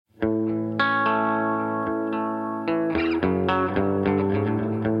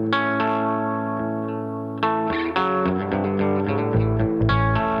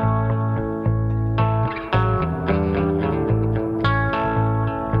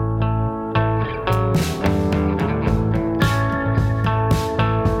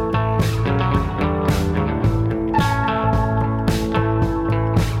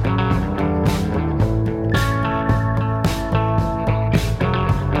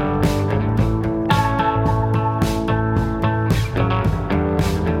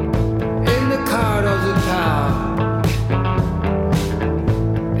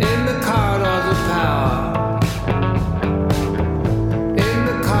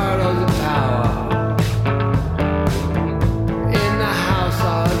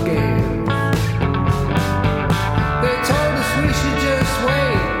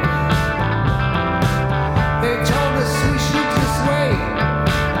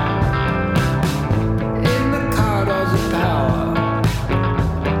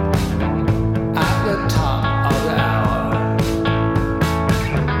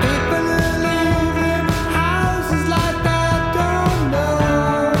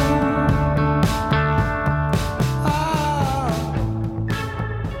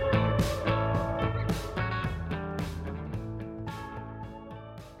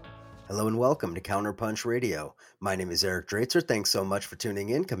welcome to Counterpunch Radio. My name is Eric Draitzer. Thanks so much for tuning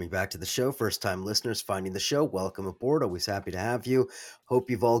in, coming back to the show. First time listeners finding the show, welcome aboard. Always happy to have you.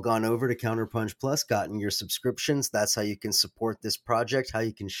 Hope you've all gone over to Counterpunch Plus, gotten your subscriptions. That's how you can support this project, how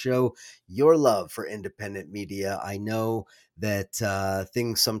you can show your love for independent media. I know that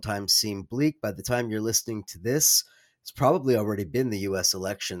things sometimes seem bleak. By the time you're listening to this, it's probably already been the U.S.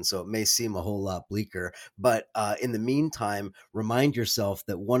 election, so it may seem a whole lot bleaker. But in the meantime, remind yourself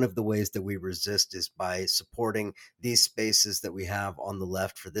that one of the ways that we resist is by supporting these spaces that we have on the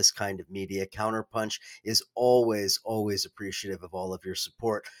left for this kind of media. Counterpunch is always, always appreciative of all of your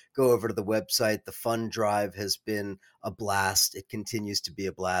support. Go over to the website. The fund drive has been a blast. It continues to be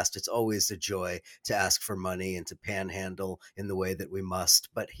a blast. It's always a joy to ask for money and to panhandle in the way that we must.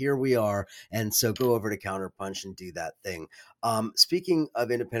 But here we are. And so go over to Counterpunch and do that thing. Speaking of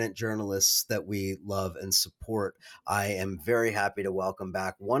independent journalists that we love and support, I am very happy to welcome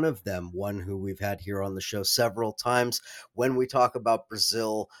back one of them, one who we've had here on the show several times. When we talk about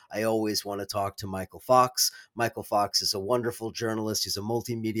Brazil, I always want to talk to Michael Fox. Michael Fox is a wonderful journalist. He's a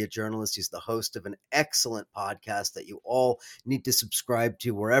multimedia journalist. He's the host of an excellent podcast that you all need to subscribe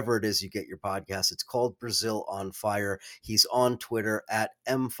to wherever it is you get your podcasts. It's called Brazil on Fire. He's on Twitter at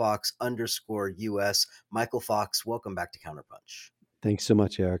mfox_US. Michael Fox, welcome back to Counterpunch. Thanks so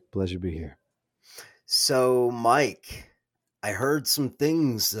much, Eric. Pleasure to be here. So, Mike, I heard some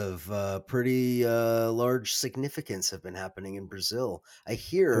things of pretty large significance have been happening in Brazil. I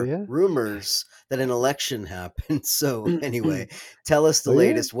hear rumors that an election happened. So anyway, tell us the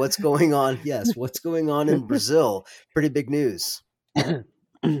latest. What's going on? Yes, what's going on in Brazil? Pretty big news.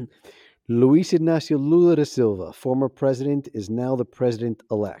 Luiz Inácio Lula da Silva, former president, is now the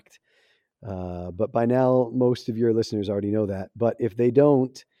president-elect. But by now, most of your listeners already know that. But if they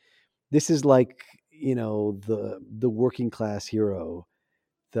don't, this is like, the working class hero,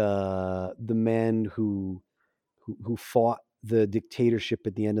 the man who fought the dictatorship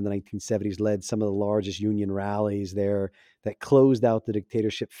at the end of the 1970s, led some of the largest union rallies there, that closed out the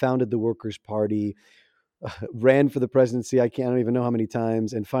dictatorship, founded the Workers' Party, ran for the presidency, I don't even know how many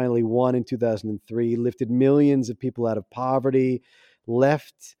times, and finally won in 2003, lifted millions of people out of poverty,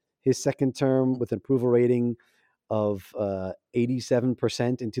 left his second term with an approval rating of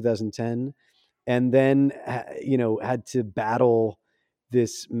 87% in 2010, and then had to battle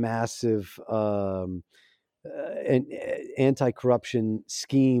this massive anti-corruption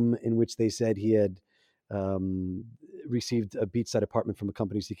scheme in which they said he had received a beachside apartment from a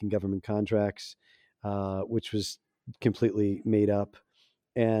company seeking government contracts, which was completely made up,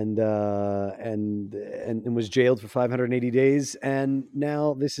 and was jailed for 580 days. And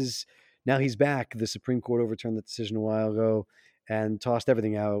now he's back. The Supreme Court overturned the decision a while ago and tossed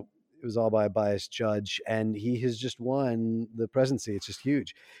everything out. It was all by a biased judge, and he has just won the presidency. It's just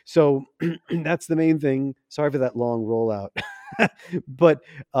huge. So that's the main thing. Sorry for that long rollout, but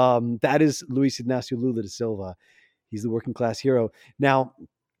that is Luiz Inácio Lula da Silva. He's the working class hero. Now,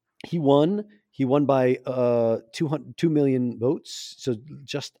 he won. He won by 2 million votes, so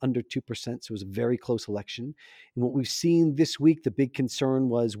just under 2%. So it was a very close election. And what we've seen this week, the big concern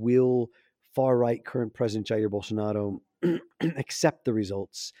was, will far-right current President Jair Bolsonaro accept the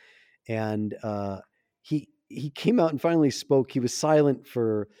results? And he came out and finally spoke. He was silent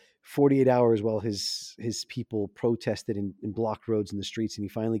for 48 hours while his people protested and blocked roads in the streets. And he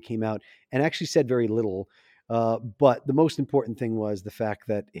finally came out and actually said very little. But the most important thing was the fact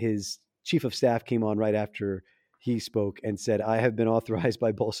that his chief of staff came on right after he spoke and said, "I have been authorized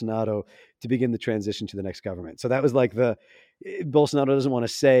by Bolsonaro to begin the transition to the next government." So that was like Bolsonaro doesn't want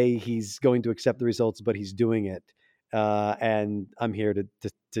to say he's going to accept the results, but he's doing it. And I'm here to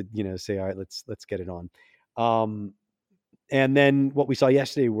say, all right, let's get it on. And then what we saw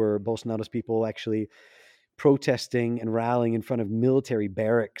yesterday were Bolsonaro's people actually protesting and rallying in front of military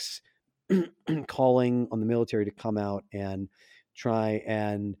barracks, calling on the military to come out and try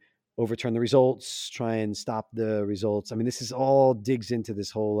and overturn the results, try and stop the results. I mean, this is all digs into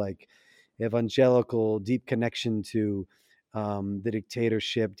this whole like evangelical deep connection to the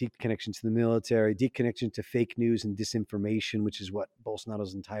dictatorship, deep connection to the military, deep connection to fake news and disinformation, which is what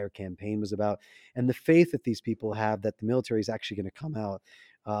Bolsonaro's entire campaign was about. And the faith that these people have that the military is actually going to come out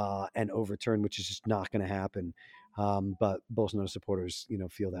and overturn, which is just not going to happen. But Bolsonaro supporters,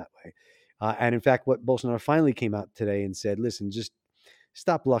 feel that way. And in fact, what Bolsonaro finally came out today and said, listen, just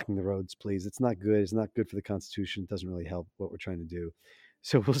stop blocking the roads, please. It's not good. It's not good for the Constitution. It doesn't really help what we're trying to do.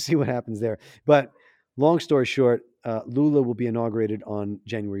 So we'll see what happens there. But long story short, Lula will be inaugurated on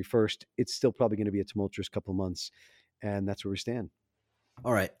January 1st. It's still probably going to be a tumultuous couple of months. And that's where we stand.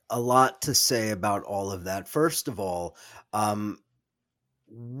 All right. A lot to say about all of that. First of all,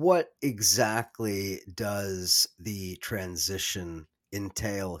 what exactly does the transition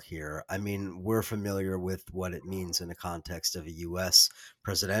entail here? I mean, we're familiar with what it means in the context of a US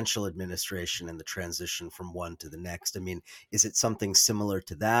presidential administration and the transition from one to the next. I mean, is it something similar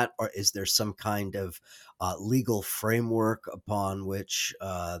to that, or is there some kind of legal framework upon which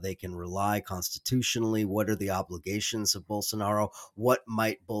they can rely constitutionally? What are the obligations of Bolsonaro? What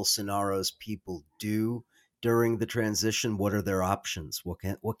might Bolsonaro's people do during the transition? What are their options?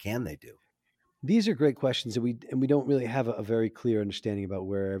 What can they do? These are great questions, and we don't really have a very clear understanding about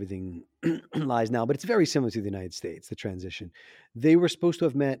where everything lies now. But it's very similar to the United States. The transition, they were supposed to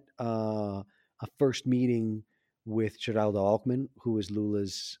have met a first meeting with Geraldo Alckmin, who is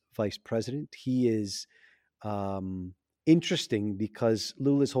Lula's vice president. He is um, interesting because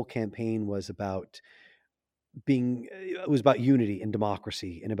Lula's whole campaign was about being it was about unity and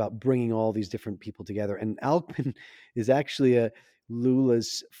democracy and about bringing all these different people together. And Alckmin is actually a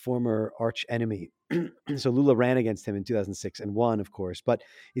Lula's former arch enemy. So Lula ran against him in 2006 and won, of course. But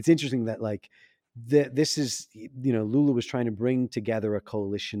it's interesting that this is Lula was trying to bring together a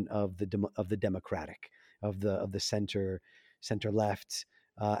coalition of the democratic of the center left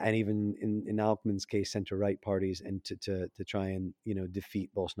and even in Alckmin's case, center right parties, and to try and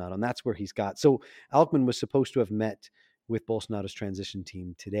defeat Bolsonaro, and that's where he's got. So Alckmin was supposed to have met with Bolsonaro's transition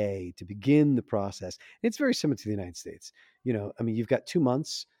team today to begin the process. It's very similar to the United States. I mean, you've got 2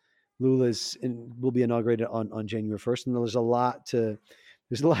 months. Will be inaugurated on January 1st, and there's a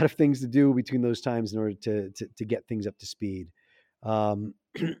lot of things to do between those times in order to get things up to speed. Um,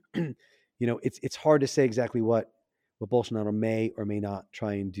 it's hard to say exactly what Bolsonaro may or may not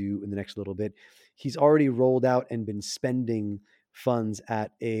try and do in the next little bit. He's already rolled out and been spending funds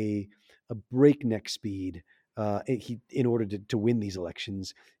at a breakneck speed in order to win these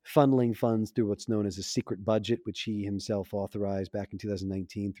elections, funneling funds through what's known as a secret budget, which he himself authorized back in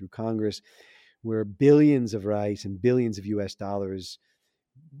 2019 through Congress, where billions of rice and billions of US dollars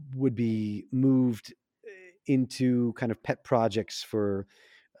would be moved into kind of pet projects for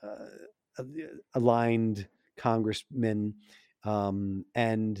uh, aligned congressmen,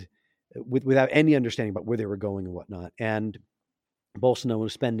 and without any understanding about where they were going and whatnot. And Bolsonaro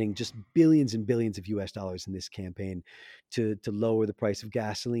was spending just billions and billions of US dollars in this campaign to lower the price of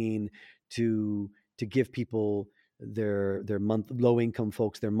gasoline, to give people their low income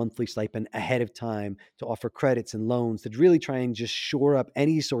folks their monthly stipend ahead of time, to offer credits and loans, to really try and just shore up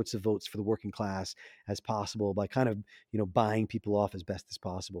any sorts of votes for the working class as possible by kind of buying people off as best as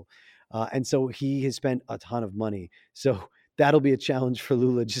possible. And so he has spent a ton of money. So that'll be a challenge for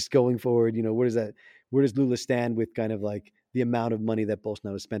Lula just going forward. Where does Lula stand with kind of like the amount of money that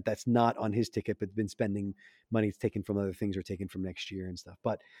Bolsonaro spent that's not on his ticket, but been spending money it's taken from other things or taken from next year and stuff.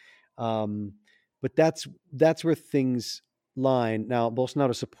 Um, but that's where things lie now.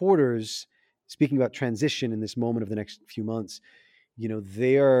 Bolsonaro supporters, speaking about transition in this moment of the next few months,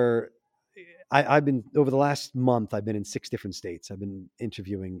 they are. I've been over the last month. I've been in 6 different states. I've been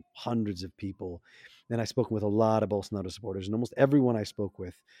interviewing hundreds of people, and I've spoken with a lot of Bolsonaro supporters. And almost everyone I spoke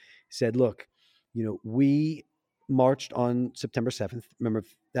with said, "Look, we marched on September 7th. Remember,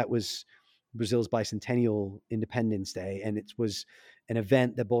 that was Brazil's bicentennial Independence Day, and it was an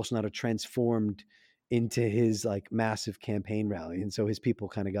event that Bolsonaro transformed into his like massive campaign rally. And so his people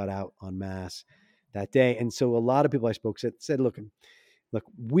kind of got out en masse that day. And so a lot of people I spoke said, look,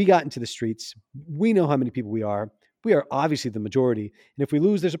 we got into the streets. We know how many people we are. We are obviously the majority. And if we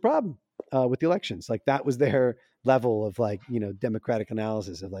lose, there's a problem with the elections. Like that was their level of democratic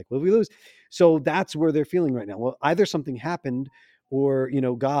analysis of like, well, we lose. So that's where they're feeling right now. Well, either something happened or,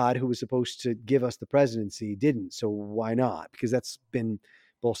 God, who was supposed to give us the presidency, didn't. So why not? Because that's been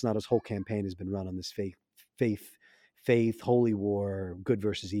Bolsonaro's whole campaign has been run on this faith, holy war, good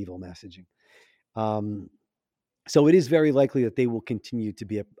versus evil messaging. Um, so it is very likely that they will continue to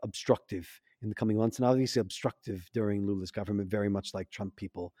be obstructive in the coming months, and obviously obstructive during Lula's government, very much like Trump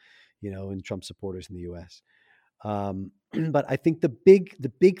people, and Trump supporters in the U.S. But I think the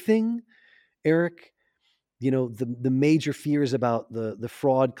big thing, Eric, the major fears about the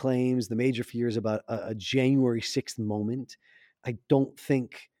fraud claims, the major fears about a January 6th moment. I don't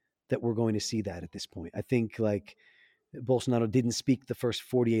think that we're going to see that at this point. I think like Bolsonaro didn't speak the first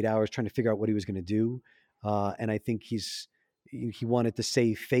 48 hours trying to figure out what he was going to do. And I think he wanted to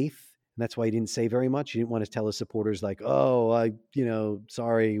save faith. And that's why he didn't say very much. He didn't want to tell his supporters like, oh,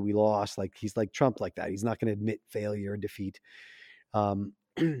 sorry, we lost. Like he's like Trump like that. He's not going to admit failure and defeat. Um,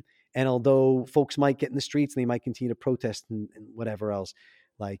 and although folks might get in the streets and they might continue to protest and whatever else,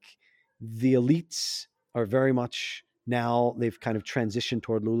 like the elites are very much now they've kind of transitioned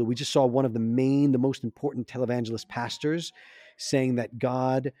toward Lula. We just saw one of the most important televangelist pastors saying that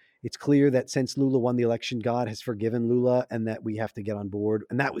it's clear that since Lula won the election, God has forgiven Lula and that we have to get on board.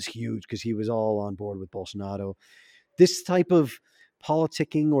 And that was huge because he was all on board with Bolsonaro. This type of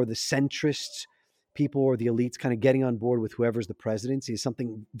politicking, or the centrist people or the elites kind of getting on board with whoever's the presidency, is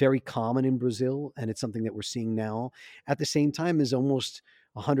something very common in Brazil, and it's something that we're seeing now. At the same time, as almost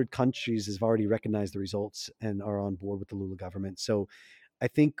 100 countries have already recognized the results and are on board with the Lula government. So I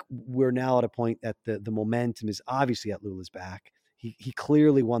think we're now at a point that the momentum is obviously at Lula's back. He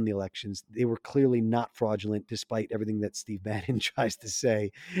clearly won the elections. They were clearly not fraudulent, despite everything that Steve Bannon tries to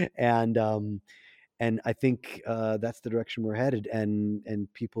say. And I think that's the direction we're headed.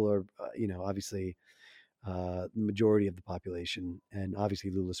 And people are, obviously, the majority of the population, and obviously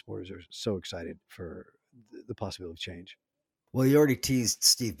Lula supporters, are so excited for the possibility of change. Well, you already teased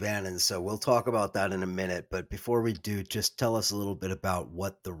Steve Bannon, so we'll talk about that in a minute. But before we do, just tell us a little bit about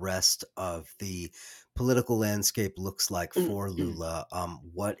what the rest of the political landscape looks like for Lula.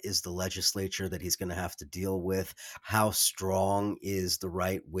 What is the legislature that he's going to have to deal with? How strong is the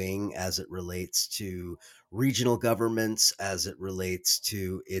right wing as it relates to regional governments, as it relates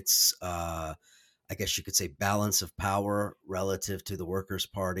to its, I guess you could say, balance of power relative to the Workers'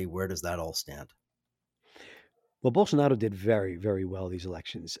 Party? Where does that all stand? Well, Bolsonaro did very, very well these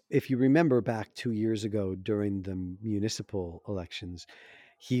elections. If you remember back 2 years ago during the municipal elections,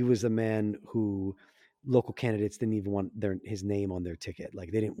 he was a man who local candidates didn't even want his name on their ticket.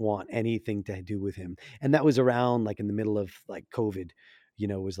 Like, they didn't want anything to do with him. And that was around like in the middle of like COVID,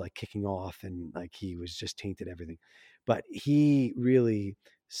 was like kicking off, and like he was just tainted everything. But he really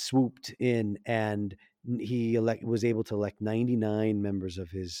swooped in, and was able to elect 99 members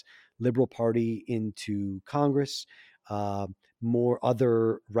of his Liberal Party into Congress. Uh, More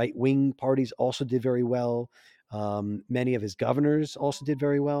other right wing parties also did very well. Many of his governors also did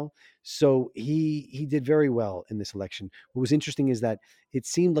very well. So he did very well in this election. What was interesting is that it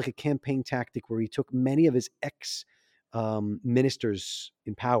seemed like a campaign tactic where he took many of his ex ministers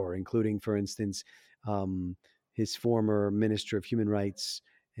in power, including, for instance, his former Minister of Human Rights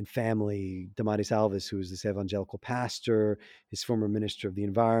and Family, Damaris Alves, who was this evangelical pastor, his former Minister of the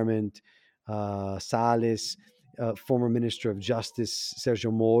Environment, Salles, former Minister of Justice,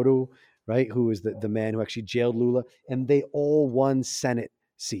 Sergio Moro, right, who was the man who actually jailed Lula, and they all won Senate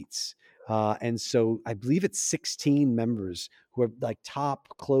seats. And so I believe it's 16 members who are like top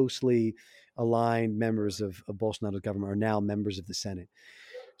closely aligned members of Bolsonaro's government are now members of the Senate.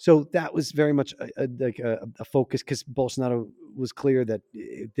 So that was very much a focus, because Bolsonaro was clear that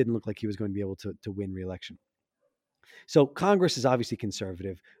it didn't look like he was going to be able to win re-election. So Congress is obviously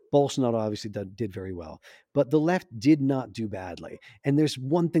conservative. Bolsonaro obviously did very well, but the left did not do badly. And there's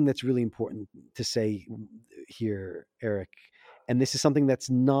one thing that's really important to say here, Eric, and this is something that's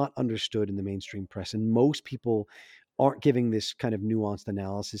not understood in the mainstream press, and most people aren't giving this kind of nuanced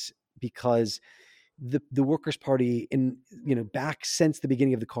analysis, because the Workers' Party, in back since the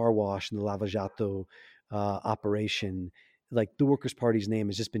beginning of the car wash and the Lava Jato operation, like, the Workers' Party's name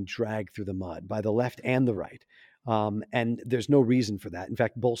has just been dragged through the mud by the left and the right. And there's no reason for that. In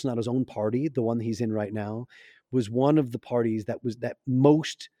fact, Bolsonaro's own party, the one he's in right now, was one of the parties that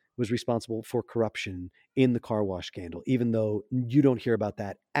most was responsible for corruption in the car wash scandal, even though you don't hear about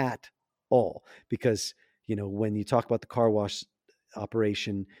that at all. Because, when you talk about the car wash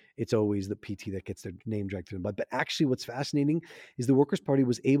operation, it's always the PT that gets their name dragged through the mud. But actually, what's fascinating is the Workers' Party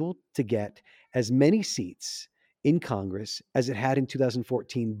was able to get as many seats in Congress as it had in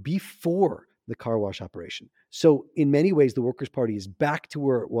 2014 before the car wash operation. So in many ways, the Workers' Party is back to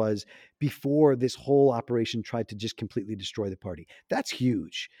where it was before this whole operation tried to just completely destroy the party. That's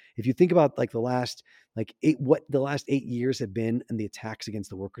huge. If you think about like the last what the last 8 years have been, and the attacks against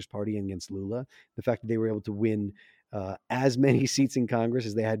the Workers' Party and against Lula, the fact that they were able to win as many seats in Congress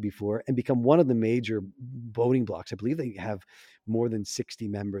as they had before and become one of the major voting blocks. I believe they have more than 60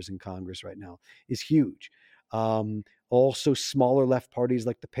 members in Congress right now, is huge. Also, smaller left parties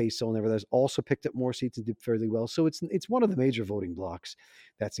like the PASO and others also picked up more seats and did fairly well. So it's one of the major voting blocks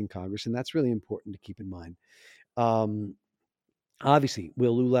that's in Congress, and that's really important to keep in mind. Obviously,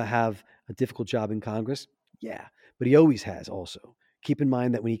 will Lula have a difficult job in Congress? Yeah, but he always has also. Keep in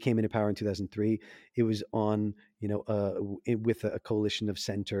mind that when he came into power in 2003, it was on, with a coalition of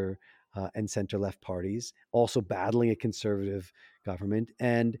center and center left parties, also battling a conservative government.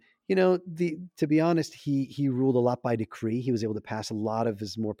 And, to be honest, he ruled a lot by decree. He was able to pass a lot of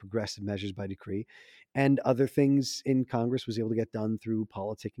his more progressive measures by decree, and other things in Congress was able to get done through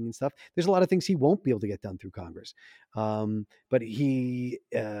politicking and stuff. There's a lot of things he won't be able to get done through Congress. But if you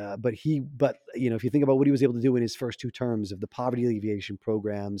think about what he was able to do in his first two terms of the poverty alleviation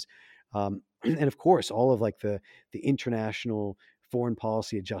programs, And of course, all of like the international foreign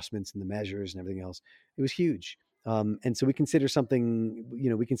policy adjustments and the measures and everything else. It was huge. And so we consider something,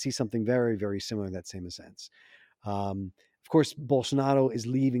 we can see something very, very similar in that same sense. Of course, Bolsonaro is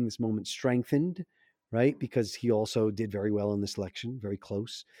leaving this moment strengthened, right? Because he also did very well in this election, very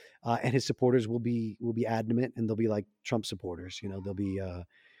close, and his supporters will be adamant, and they'll be like Trump supporters.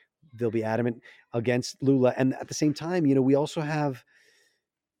 They'll be adamant against Lula, and at the same time, we also have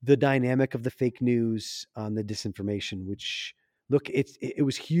the dynamic of the fake news on the disinformation, which look, it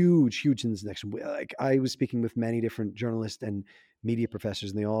was huge in this election. Like I was speaking with many different journalists and media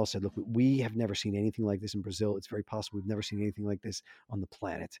professors, and they all said, "Look, we have never seen anything like this in Brazil. It's very possible we've never seen anything like this on the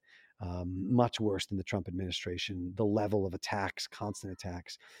planet. Much worse than the Trump administration. The level of attacks, constant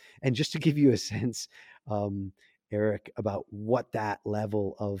attacks, and just to give you a sense, Eric, about what that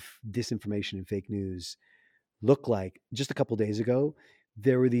level of disinformation and fake news look like. Just a couple days ago,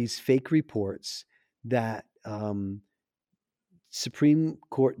 there were these fake reports that Supreme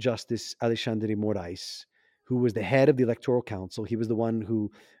Court Justice Alexandre Moraes, who was the head of the Electoral Council, he was the one who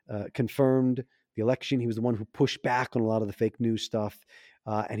confirmed the election. He was the one who pushed back on a lot of the fake news stuff.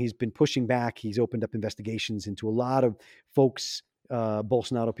 And he's been pushing back. He's opened up investigations into a lot of folks,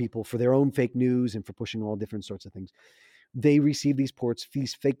 Bolsonaro people, for their own fake news and for pushing all different sorts of things. They received these reports,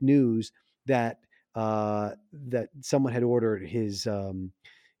 these fake news that that someone had ordered his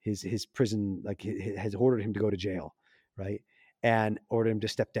prison, like has ordered him to go to jail, right? And ordered him to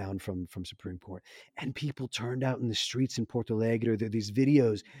step down from Supreme Court. And people turned out in the streets in Porto Alegre. There are these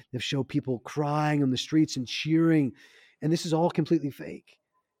videos that show people crying on the streets and cheering, and this is all completely fake.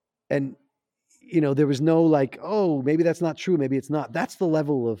 And there was no like, oh, maybe that's not true, maybe it's not. That's the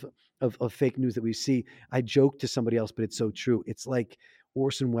level of fake news that we see. I joked to somebody else, but it's so true. It's like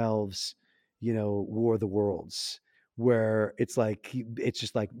Orson Welles, War of the Worlds, where it's like it's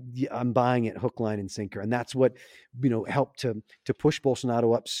just like, yeah, I'm buying it hook, line, and sinker, and that's what helped to push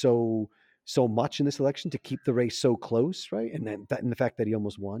Bolsonaro up so much in this election, to keep the race so close, right? And then and the fact that he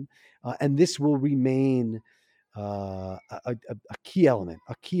almost won, and this will remain a key element,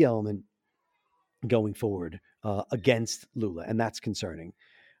 going forward against Lula, and that's concerning.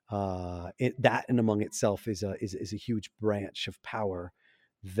 That and among itself is a huge branch of power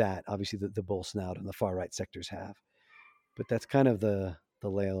that obviously the Bolsonaro and the far right sectors have. But that's kind of the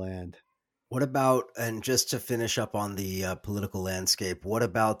lay of land. What about, and just to finish up on the political landscape, what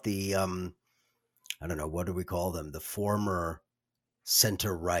about the I don't know, what do we call them? The former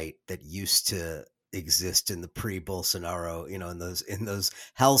center right that used to exist in the pre-Bolsonaro, in those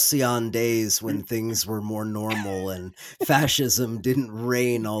halcyon days when things were more normal and fascism didn't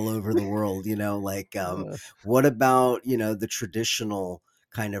reign all over the world, what about, the traditional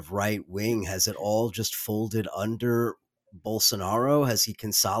kind of right wing? Has it all just folded under Bolsonaro? Has he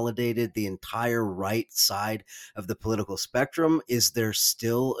consolidated the entire right side of the political spectrum? Is there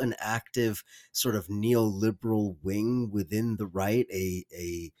still an active sort of neoliberal wing within the right,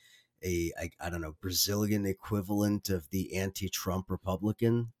 I don't know, Brazilian equivalent of the anti-Trump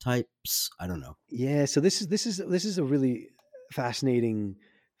Republican types? I don't know. Yeah, so this is a really fascinating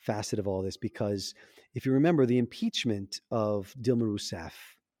facet of all this, because if you remember the impeachment of Dilma Rousseff,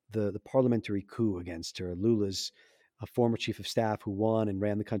 the parliamentary coup against her, Lula's a former chief of staff who won and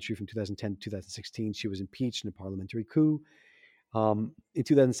ran the country from 2010 to 2016. She was impeached in a parliamentary coup in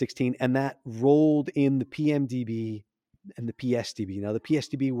 2016, and that rolled in the PMDB and the PSDB. Now, the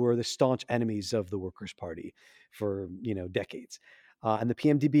PSDB were the staunch enemies of the Workers' Party for decades, and the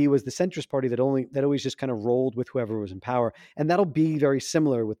PMDB was the centrist party that always just kind of rolled with whoever was in power, and that'll be very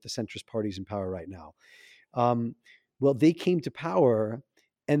similar with the centrist parties in power right now. Um, well, they came to power,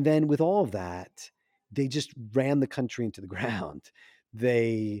 and then with all of that, they just ran the country into the ground.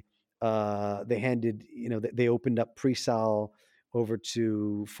 They handed, they opened up pre-sal over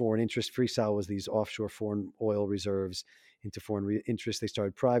to foreign interest. Pre-sal was these offshore foreign oil reserves into foreign interest. They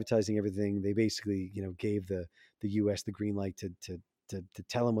started privatizing everything. They basically, gave the U.S. the green light to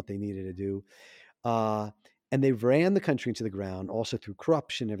tell them what they needed to do. And they ran the country into the ground, also through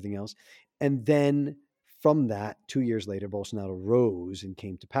corruption and everything else. And then from that, 2 years later, Bolsonaro rose and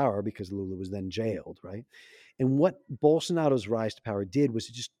came to power because Lula was then jailed, right? And what Bolsonaro's rise to power did was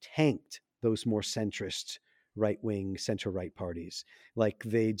it just tanked those more centrist, right-wing, center-right parties. Like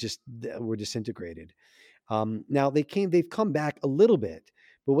they just were disintegrated. Now they've come back a little bit,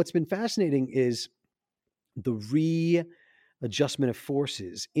 but what's been fascinating is the readjustment of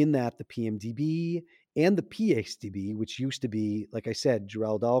forces, in that the PMDB and the PSDB, which used to be, like I said,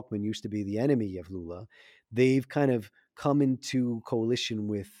 Geraldo Alckmin used to be the enemy of Lula, they've kind of come into coalition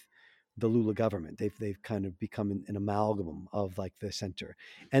with the Lula government. They've kind of become an amalgam of like the center.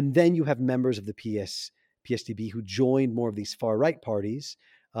 And then you have members of the PSDB who joined more of these far right parties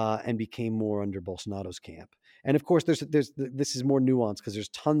and became more under Bolsonaro's camp. And of course, this is more nuanced because there's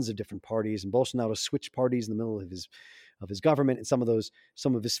tons of different parties, and Bolsonaro switched parties in the middle of his government, and some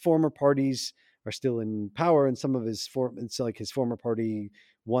of his former parties are still in power, and it's like his former party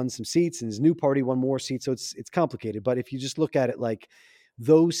won some seats, and his new party won more seats. So it's complicated. But if you just look at it like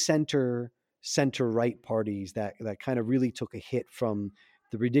those center right parties that kind of really took a hit from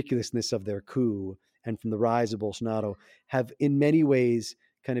the ridiculousness of their coup and from the rise of Bolsonaro have in many ways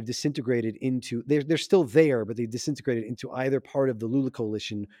kind of disintegrated into they're still there, but they disintegrated into either part of the Lula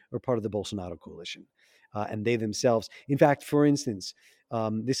coalition or part of the Bolsonaro coalition. And they themselves, in fact, for instance,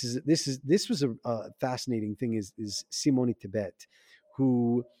 this was a fascinating thing is Simone Tebet,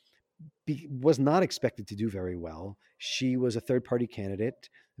 who was not expected to do very well. She was a third party candidate,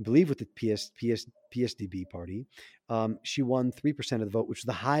 I believe, with the PSDB party. She won 3% of the vote, which was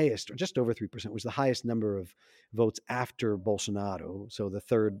the highest, or just over 3%, was the highest number of votes after Bolsonaro. So the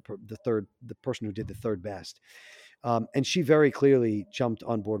person who did the third best. And she very clearly jumped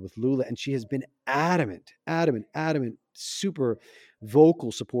on board with Lula, and she has been adamant, super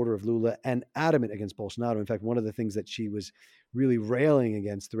vocal supporter of Lula and adamant against Bolsonaro. In fact, one of the things that she was really railing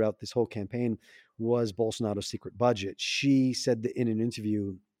against throughout this whole campaign was Bolsonaro's secret budget. She said that in an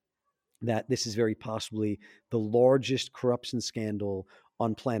interview that this is very possibly the largest corruption scandal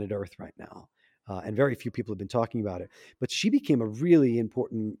on planet Earth right now. And very few people have been talking about it. But she became a really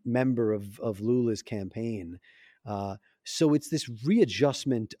important member of Lula's campaign. So it's this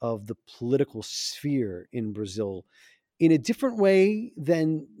readjustment of the political sphere in Brazil in a different way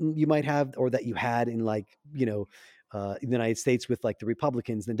than you might have, or that you had in in the United States with like the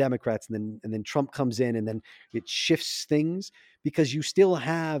Republicans and the Democrats, and then Trump comes in and then it shifts things because you still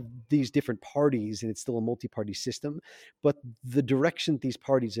have these different parties and it's still a multi-party system, but the direction these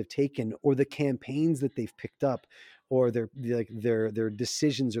parties have taken or the campaigns that they've picked up or their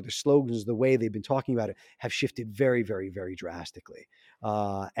decisions or their slogans, the way they've been talking about it, have shifted very, very, very drastically.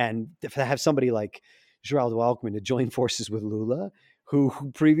 And to have somebody like Geraldo Alckmin to join forces with Lula,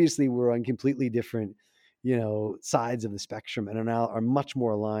 who previously were on completely different, sides of the spectrum and are much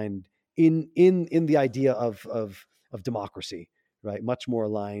more aligned in the idea of democracy, right? Much more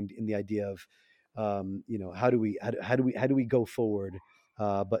aligned in the idea of, how do we go forward,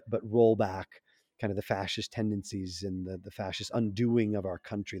 but roll back kind of the fascist tendencies and the fascist undoing of our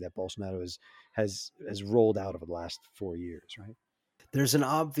country that Bolsonaro has rolled out over the last 4 years, right? There's an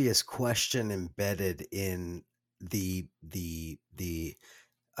obvious question embedded in the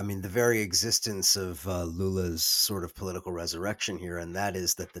I mean, the very existence of Lula's sort of political resurrection here, and that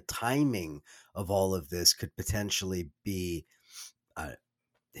is that the timing of all of this could potentially be uh,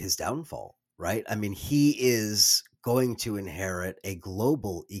 his downfall, right? I mean, he is going to inherit a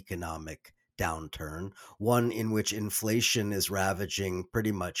global economic downturn, one in which inflation is ravaging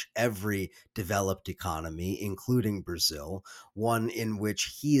pretty much every developed economy, including Brazil, one in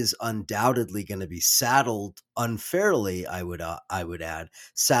which he is undoubtedly going to be saddled unfairly, I would add,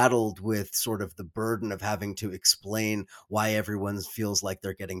 saddled with sort of the burden of having to explain why everyone feels like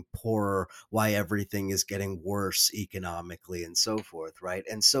they're getting poorer, why everything is getting worse economically and so forth, right?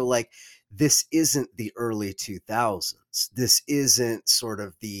 And so like this isn't the early 2000s. This isn't sort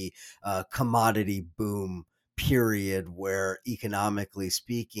of the commodity boom period where economically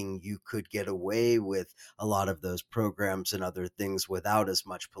speaking you could get away with a lot of those programs and other things without as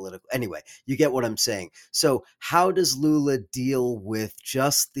much political, anyway, you get what I'm saying. So how does Lula deal with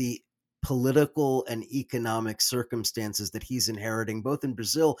just the political and economic circumstances that he's inheriting both in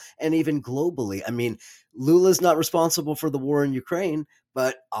Brazil and even globally? I mean, Lula's not responsible for the war in Ukraine,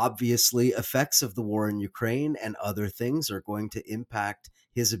 but obviously effects of the war in Ukraine and other things are going to impact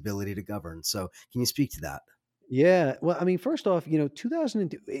his ability to govern. So, can you speak to that? Yeah. Well, I mean, first off,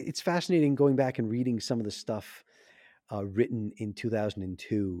 2002, it's fascinating going back and reading some of the stuff written in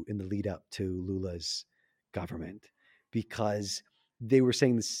 2002 in the lead up to Lula's government, because they were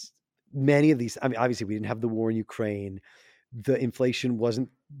saying this, many of these, I mean, obviously we didn't have the war in Ukraine. The inflation wasn't,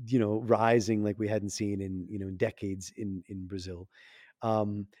 rising like we hadn't seen in decades in Brazil.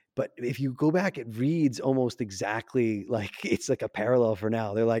 But if you go back, it reads almost exactly like it's like a parallel for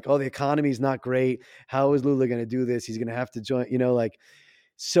now. They're like, oh, the economy's not great. How is Lula going to do this? He's going to have to join,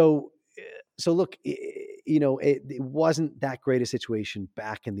 so. So look, it wasn't that great a situation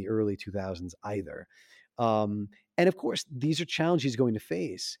back in the early 2000s either. And of course, these are challenges he's going to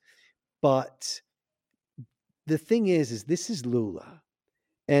face. But the thing is this is Lula.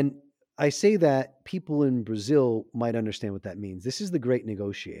 And I say that people in Brazil might understand what that means. This is the great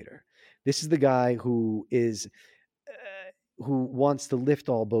negotiator. This is the guy who wants to lift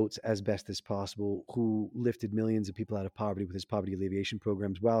all boats as best as possible, who lifted millions of people out of poverty with his poverty alleviation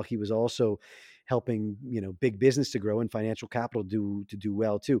programs, while he was also helping, big business to grow and financial capital to do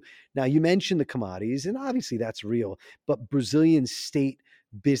well too. Now, you mentioned the commodities, and obviously that's real, but Brazilian state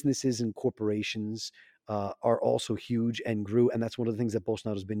businesses and corporations are also huge and grew, and that's one of the things that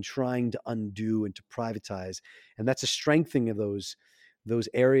Bolsonaro has been trying to undo and to privatize, and that's a strengthening of those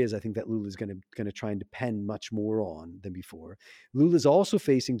areas I think that Lula is going to try and depend much more on than before. Lula's also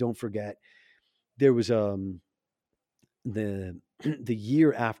facing, don't forget, there was the the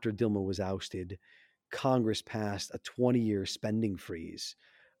year after Dilma was ousted, Congress passed a 20-year spending freeze.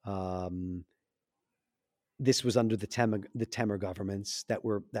 Um, this was under the Temer governments that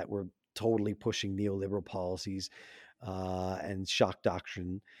were totally pushing neoliberal policies and shock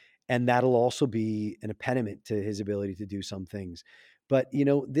doctrine, and that'll also be an impediment to his ability to do some things. But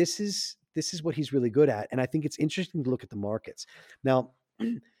this is what he's really good at, and I think it's interesting to look at the markets now.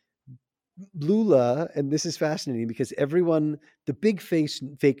 Lula, and this is fascinating because the big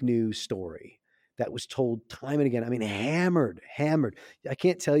fake news story that was told time and again, I mean, hammered. I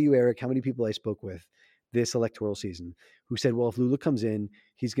can't tell you, Eric, how many people I spoke with this electoral season who said, well, if Lula comes in,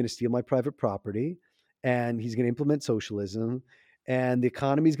 he's going to steal my private property and he's going to implement socialism and the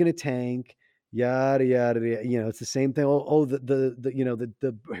economy is going to tank, yada, yada, yada. It's the same thing.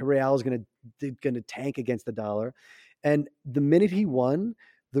 The real is going to tank against the dollar. And the minute he won,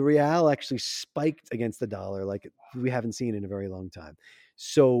 the real actually spiked against the dollar like we haven't seen in a very long time.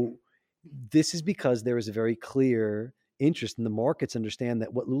 So this is because there is a very clear interest in the markets understand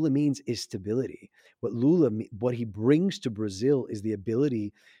that what Lula means is stability. What he brings to Brazil is the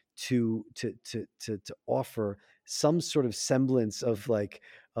ability to offer some sort of semblance of like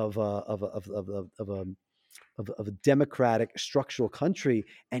of a democratic structural country,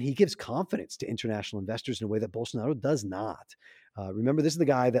 and he gives confidence to international investors in a way that Bolsonaro does not. Remember, this is the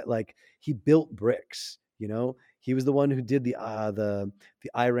guy that he built BRICS. He was the one who did the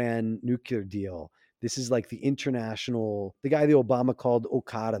Iran nuclear deal. This is like the guy the Obama called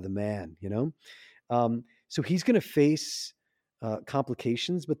Okada the man. So he's going to face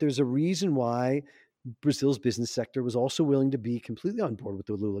complications, but there's a reason why Brazil's business sector was also willing to be completely on board with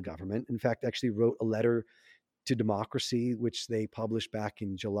the Lula government. In fact, actually wrote a letter to Democracy, which they published back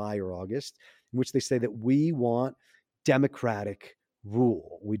in July or August, in which they say that we want democratic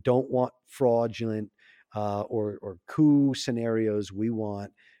rule. We don't want fraudulent or coup scenarios. We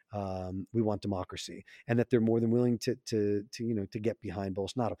want democracy, and that they're more than willing to get behind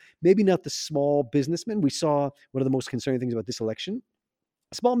Bolsonaro. Maybe not the small businessmen. We saw one of the most concerning things about this election.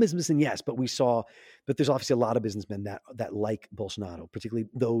 Small businessmen, yes, but there's obviously a lot of businessmen that like Bolsonaro, particularly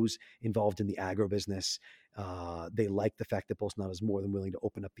those involved in the agribusiness. They like the fact that Bolsonaro is more than willing to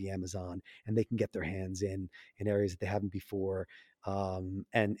open up the Amazon, and they can get their hands in areas that they haven't before,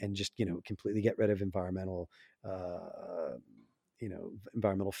 and just completely get rid of environmental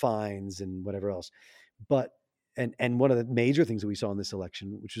fines and whatever else. But and one of the major things that we saw in this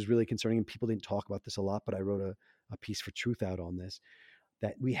election, which was really concerning, and people didn't talk about this a lot, but I wrote a piece for Truth Out on this,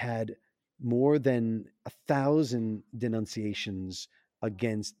 that we had more than 1,000 denunciations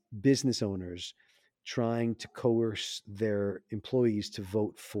against business owners trying to coerce their employees to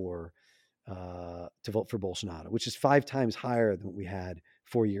vote for Bolsonaro, which is 5 times higher than what we had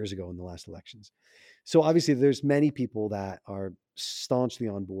 4 years ago in the last elections. So obviously, there's many people that are staunchly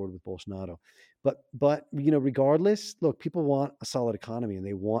on board with Bolsonaro, but regardless, look, people want a solid economy and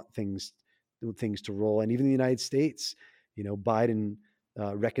they want things to roll. And even the United States, Biden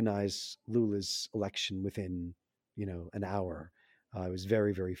recognized Lula's election within an hour. It was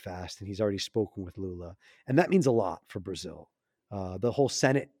very, very fast, and he's already spoken with Lula, and that means a lot for Brazil. The whole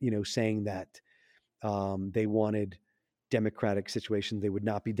Senate, saying that they wanted democratic situation. They would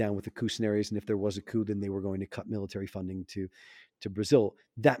not be down with the coup scenarios, and if there was a coup, then they were going to cut military funding to Brazil.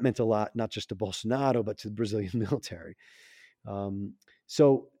 That meant a lot, not just to Bolsonaro, but to the Brazilian military.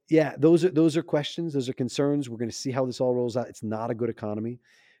 So yeah, those are questions. Those are concerns. We're going to see how this all rolls out. It's not a good economy,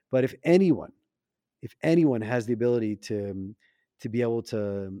 but if anyone has the ability to be able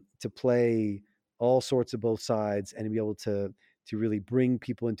to play all sorts of both sides and to be able to really bring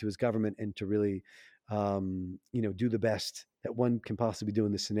people into his government and to really do the best that one can possibly do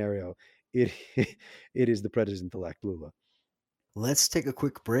in this scenario, it is the president-elect Lula. Let's take a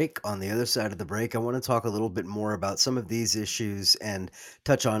quick break. On the other side of the break, I want to talk a little bit more about some of these issues and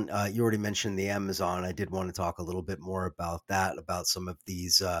touch on, you already mentioned the Amazon. I did want to talk a little bit more about that, about some of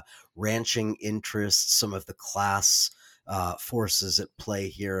these ranching interests, some of the class forces at play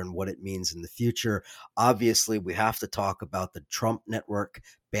here and what it means in the future. Obviously, we have to talk about the Trump network,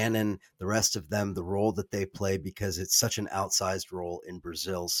 Bannon, the rest of them, the role that they play, because it's such an outsized role in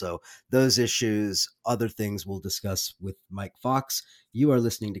Brazil. So, those issues, other things we'll discuss with Mike Fox. You are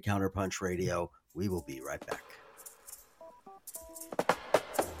listening to Counterpunch Radio. We will be right back.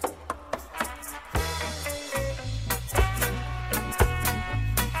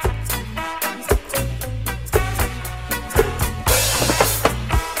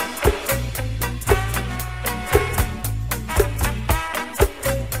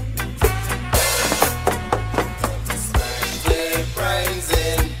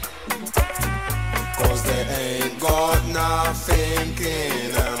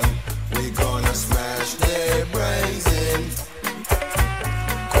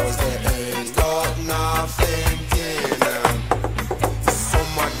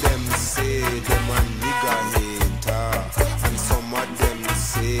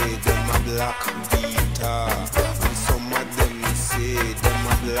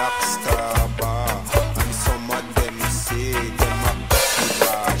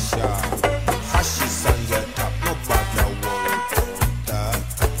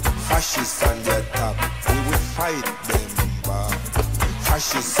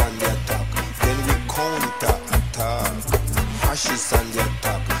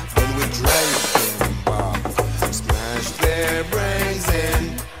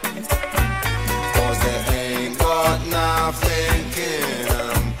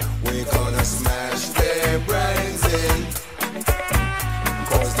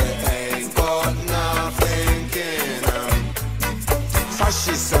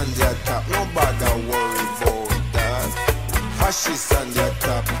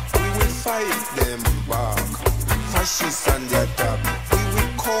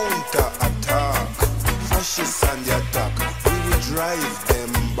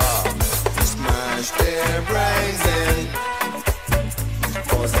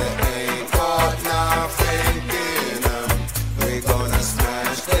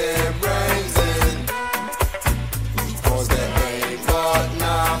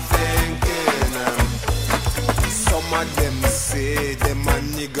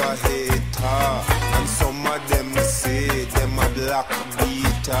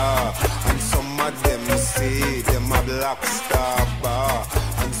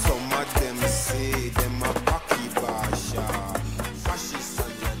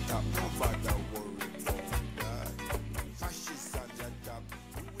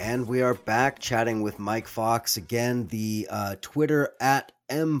 And we are back chatting with Mike Fox again, the Twitter at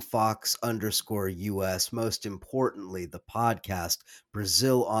mfox_US. Most importantly, the podcast,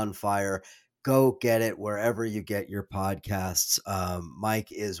 Brazil on Fire. Go get it wherever you get your podcasts.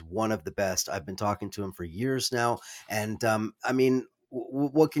 Mike is one of the best. I've been talking to him for years now. And I mean,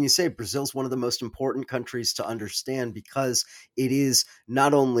 what can you say? Brazil's one of the most important countries to understand because it is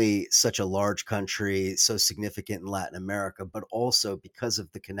not only such a large country, so significant in Latin America, but also because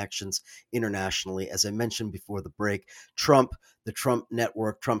of the connections internationally. As I mentioned before the break, Trump, the Trump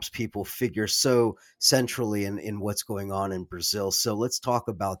network, Trump's people figure so centrally in what's going on in Brazil. So let's talk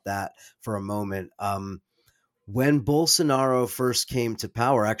about that for a moment. When Bolsonaro first came to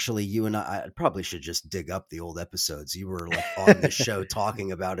power, actually, you and I probably should just dig up the old episodes. You were like on the show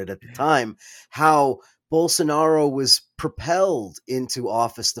talking about it at the time, how Bolsonaro was propelled into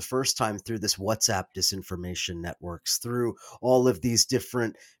office the first time through this WhatsApp disinformation networks, through all of these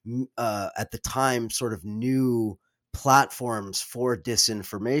different, at the time, sort of new platforms for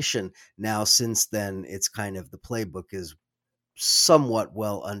disinformation. Now, since then, it's kind of the playbook is somewhat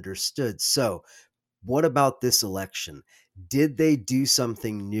well understood. So, what about this election? Did they do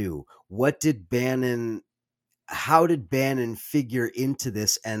something new? What did Bannon How did Bannon figure into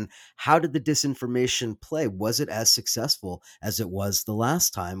this, and how did the disinformation play? Was it as successful as it was the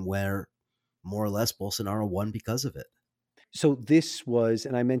last time where more or less Bolsonaro won because of it? So this was,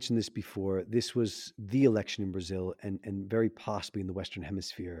 and I mentioned this before, this was the election in Brazil and very possibly in the Western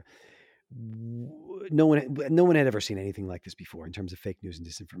Hemisphere. No one had ever seen anything like this before in terms of fake news and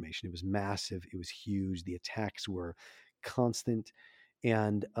disinformation. It was massive. It was huge. The attacks were constant,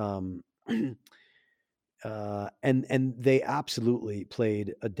 and and they absolutely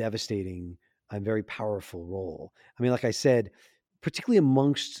played a devastating and very powerful role. I mean, like I said, particularly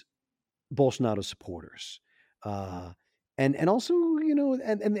amongst Bolsonaro supporters. Uh, and also,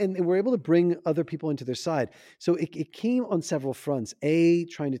 and we're able to bring other people into their side. So it came on several fronts.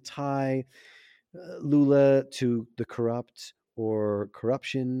 Trying to tie Lula to the corrupt or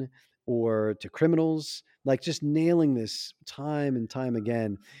corruption or to criminals, like just nailing this time and time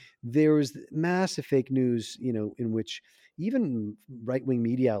again. there was massive fake news, in which even right-wing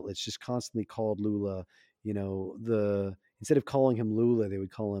media outlets just constantly called Lula, the instead of calling him Lula, they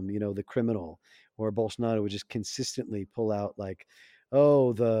would call him, the criminal, or Bolsonaro would just consistently pull out like,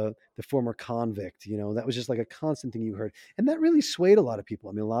 oh, the former convict, that was just like a constant thing you heard. And that really swayed a lot of people.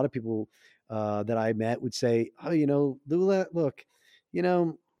 I mean, a lot of people that I met would say, oh, Lula, look, you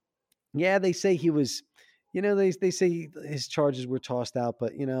know, yeah, they say he was, they say his charges were tossed out,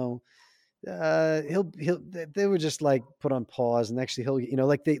 but he'll they were just like put on pause, and actually he'll,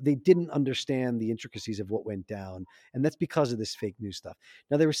 like they didn't understand the intricacies of what went down, and that's because of this fake news stuff.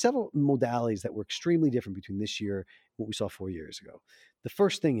 Now there were several modalities that were extremely different between this year and what we saw 4 years ago. The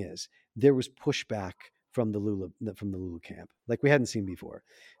first thing is there was pushback from the Lula camp like we hadn't seen before.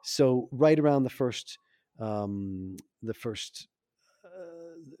 So right around the first what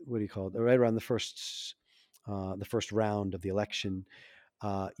do you call it? Right around the first round of the election,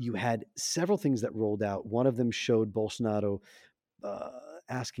 you had several things that rolled out. One of them showed Bolsonaro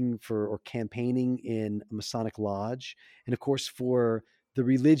asking for or campaigning in a Masonic lodge, and of course, for the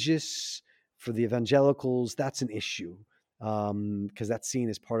religious, for the evangelicals, that's an issue because that's seen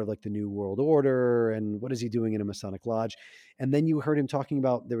as part of like the New World Order. And what is he doing in a Masonic lodge? And then you heard him talking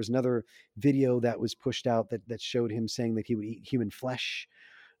about, there was another video that was pushed out that showed him saying that he would eat human flesh,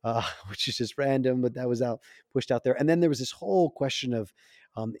 which is just random, but that was pushed out there. And then there was this whole question of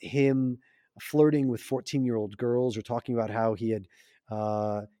him flirting with 14-year-old girls, or talking about how he had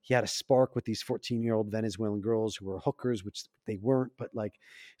a spark with these 14-year-old Venezuelan girls who were hookers, which they weren't, but like,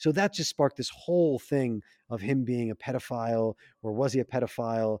 so that just sparked this whole thing of him being a pedophile, or was he a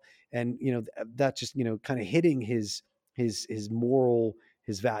pedophile? And that just kind of hitting his moral,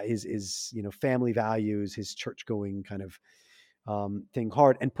 his family values, his church going kind of thing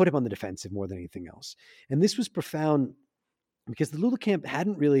hard, and put him on the defensive more than anything else. And this was profound because the Lula camp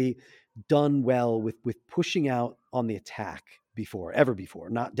hadn't really done well with pushing out on the attack ever before,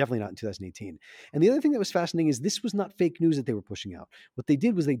 not definitely not in 2018. And the other thing that was fascinating is this was not fake news that they were pushing out. What they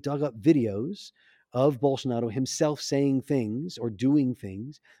did was they dug up videos of Bolsonaro himself saying things or doing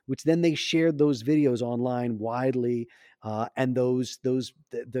things, which then they shared those videos online widely, and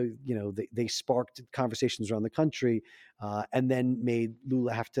they sparked conversations around the country, and then made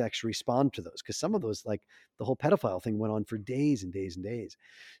Lula have to actually respond to those, because some of those, like the whole pedophile thing, went on for days and days and days.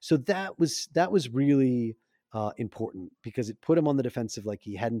 So that was really important because it put him on the defensive like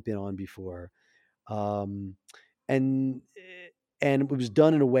he hadn't been on before, um, and and it was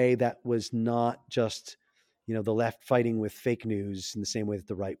done in a way that was not just the left fighting with fake news in the same way that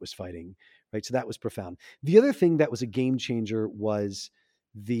the right was fighting, right? So that was profound. The other thing that was a game changer was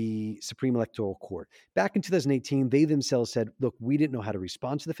the Supreme Electoral Court. Back in 2018, they themselves said, look, we didn't know how to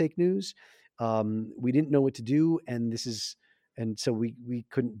respond to the fake news. We didn't know what to do, and so we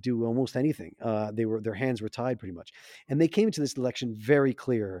couldn't do almost anything. Their hands were tied pretty much, and they came into this election very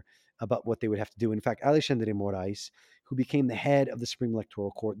clear about what they would have to do. In fact, Alexandre de Moraes, who became the head of the Supreme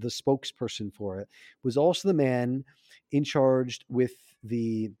Electoral Court, the spokesperson for it, was also the man in charge with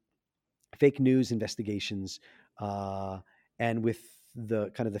the fake news investigations, and with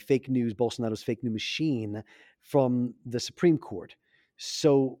the kind of the fake news, Bolsonaro's fake news machine from the Supreme Court.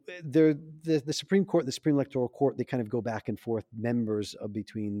 So the Supreme Court, the Supreme Electoral Court, they kind of go back and forth, members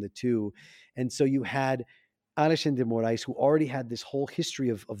between the two. And so you had Alexandre de Moraes, who already had this whole history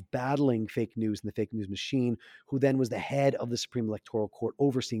of battling fake news and the fake news machine, who then was the head of the Supreme Electoral Court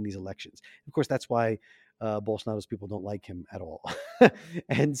overseeing these elections. Of course, that's why Bolsonaro's people don't like him at all.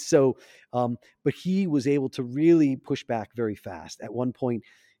 And so, but he was able to really push back very fast. At one point,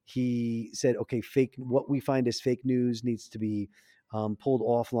 he said, okay, what we find as fake news needs to be pulled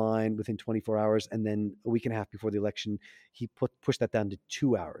offline within 24 hours. And then a week and a half before the election, he pushed that down to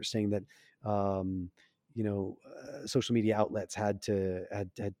 2 hours, saying that, social media outlets had to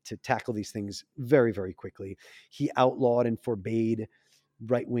tackle these things very, very quickly. He outlawed and forbade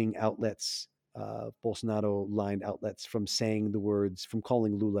right-wing outlets, Bolsonaro-lined outlets, from saying the words, from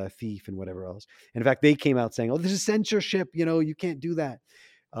calling Lula a thief and whatever else. And in fact, they came out saying, "Oh, this is censorship. You can't do that."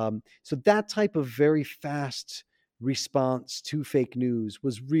 So that type of very fast response to fake news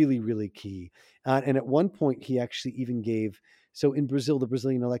was really, really key. And at one point, he actually even gave. So in Brazil, the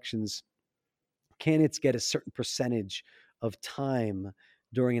Brazilian elections, candidates get a certain percentage of time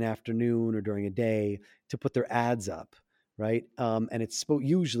during an afternoon or during a day to put their ads up, right? And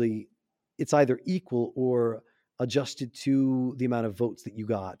usually it's either equal or adjusted to the amount of votes that you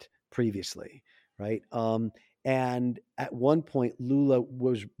got previously, right? And at one point, Lula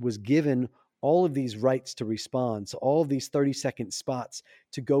was given all of these rights to respond. So all of these 30-second spots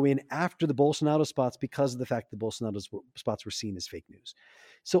to go in after the Bolsonaro spots because of the fact that Bolsonaro's spots were seen as fake news.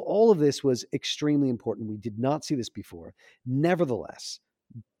 So all of this was extremely important. We did not see this before. Nevertheless,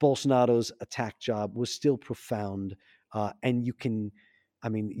 Bolsonaro's attack job was still profound, and you could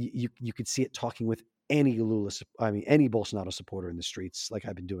see it talking with any any Bolsonaro supporter in the streets, like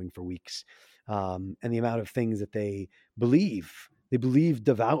I've been doing for weeks, and the amount of things that they believe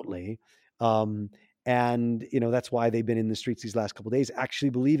devoutly, um, and that's why they've been in the streets these last couple of days, actually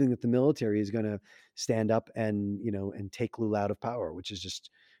believing that the military is going to stand up and take Lula out of power, which is just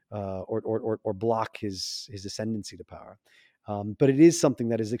or block his ascendancy to power. But it is something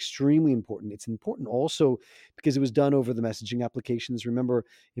that is extremely important. It's important also because it was done over the messaging applications. Remember,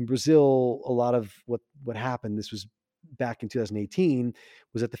 in Brazil, a lot of what happened, this was back in 2018,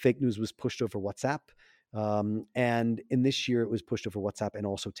 was that the fake news was pushed over WhatsApp. And in this year, it was pushed over WhatsApp and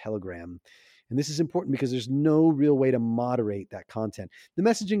also Telegram. And this is important because there's no real way to moderate that content. The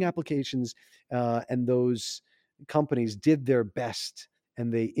messaging applications and those companies did their best,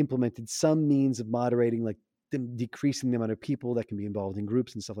 and they implemented some means of moderating, like decreasing the amount of people that can be involved in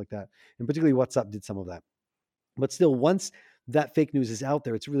groups and stuff like that. And particularly WhatsApp did some of that. But still, once that fake news is out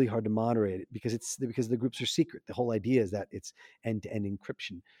there, it's really hard to moderate it because the groups are secret. The whole idea is that it's end-to-end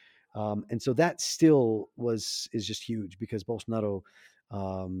encryption. And so that still is just huge because Bolsonaro,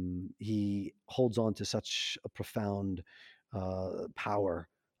 he holds on to such a profound power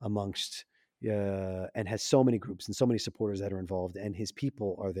amongst and has so many groups and so many supporters that are involved, and his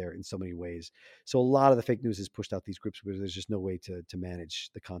people are there in so many ways. So a lot of the fake news is pushed out these groups because there's just no way to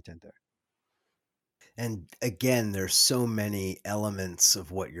manage the content there. And again, there's so many elements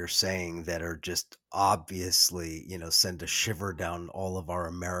of what you're saying that are just obviously, send a shiver down all of our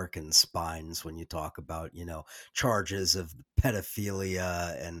American spines when you talk about, charges of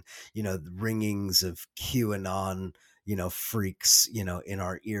pedophilia and, the ringings of QAnon, freaks, in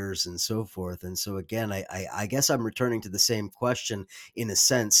our ears and so forth. And so again, I guess I'm returning to the same question in a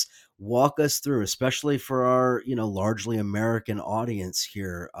sense. Walk us through, especially for our, largely American audience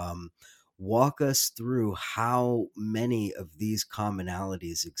here. Walk us through how many of these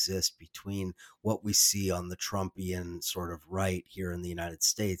commonalities exist between what we see on the Trumpian sort of right here in the United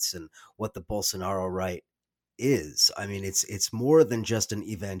States and what the Bolsonaro right is. I mean, it's more than just an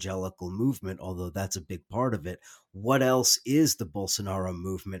evangelical movement, although that's a big part of it. What else is the Bolsonaro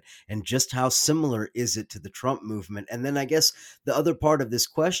movement, and just how similar is it to the Trump movement? And then I guess the other part of this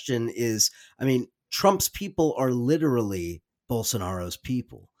question is, I mean, Trump's people are literally Bolsonaro's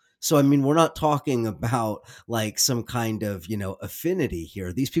people. So, I mean, we're not talking about like some kind of, affinity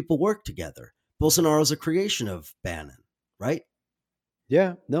here. These people work together. Bolsonaro's a creation of Bannon, right?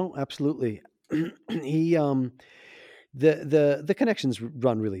 Yeah, no, absolutely. he The connections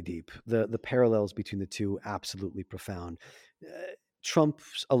run really deep. The parallels between the two absolutely profound.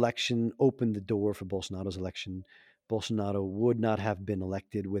 Trump's election opened the door for Bolsonaro's election. Bolsonaro would not have been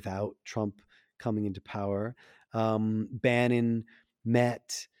elected without Trump coming into power. Bannon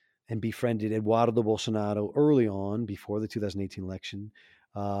met and befriended Eduardo Bolsonaro early on before the 2018 election.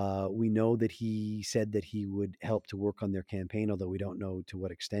 We know that he said that he would help to work on their campaign, although we don't know to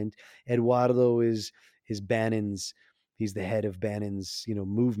what extent. Eduardo is Bannon's. He's the head of Bannon's,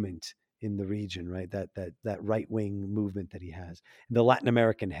 movement in the region, right? That right wing movement that he has, the Latin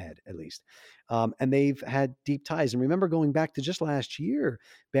American head at least, and they've had deep ties. And remember, going back to just last year,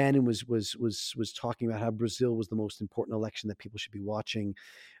 Bannon was talking about how Brazil was the most important election that people should be watching,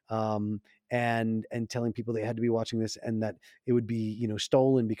 and telling people they had to be watching this, and that it would be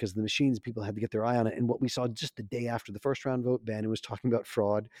stolen because the machines, people had to get their eye on it. And what we saw just the day after the first round vote, Bannon was talking about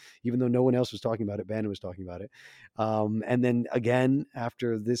fraud, even though no one else was talking about it. Bannon was talking about it, and then again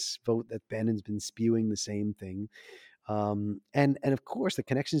after this vote, that Bannon's been spewing the same thing. And of course, the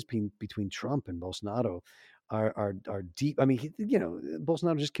connections between Trump and Bolsonaro are deep. I mean,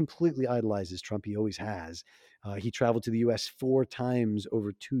 Bolsonaro just completely idolizes Trump. He always has. He traveled to the U.S. 4 times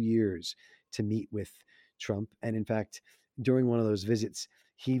over 2 years to meet with Trump, and in fact, during one of those visits,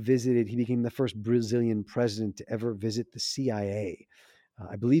 he became the first Brazilian president to ever visit the CIA.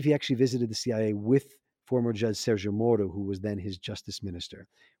 I believe he actually visited the CIA with former Judge Sergio Moro, who was then his justice minister,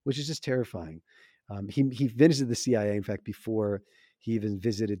 which is just terrifying. He visited the CIA, in fact, before he even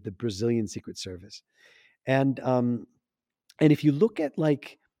visited the Brazilian Secret Service. And if you look at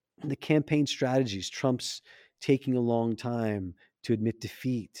like the campaign strategies, Trump's taking a long time to admit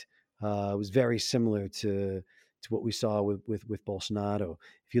defeat was very similar to what we saw with Bolsonaro.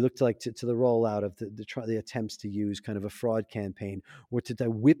 If you look to the rollout of the attempts to use kind of a fraud campaign or to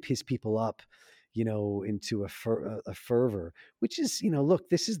whip his people up, into a fervor, which is, look,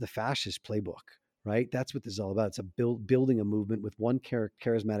 this is the fascist playbook, right? That's what this is all about. It's building a movement with one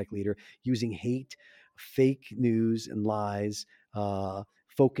charismatic leader using hate, fake news, and lies,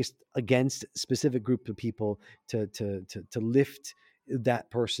 focused against specific group of people to lift that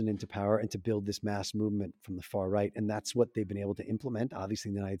person into power and to build this mass movement from the far right. And that's what they've been able to implement, obviously,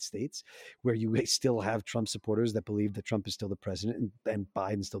 in the United States, where you still have Trump supporters that believe that Trump is still the president and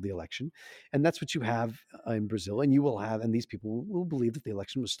Biden's still the election. And that's what you have in Brazil. And you will have, and these people will believe that the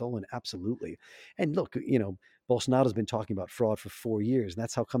election was stolen. Absolutely. And look, Bolsonaro's been talking about fraud for 4 years. And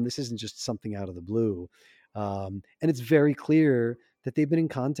that's how come this isn't just something out of the blue. And it's very clear that they've been in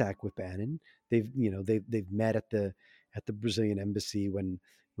contact with Bannon. They've met at the Brazilian embassy when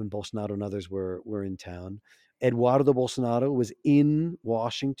Bolsonaro and others were in town. Eduardo Bolsonaro was in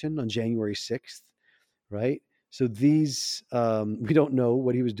Washington on January 6th, right? So these we don't know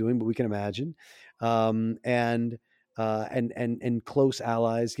what he was doing, but we can imagine. And close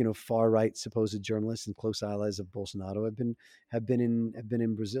allies, far right supposed journalists and close allies of Bolsonaro have been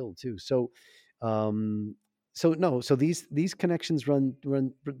in Brazil too. So these connections run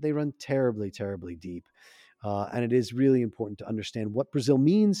terribly, terribly deep. And it is really important to understand what Brazil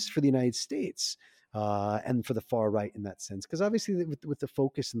means for the United States, and for the far right in that sense. Because obviously, with the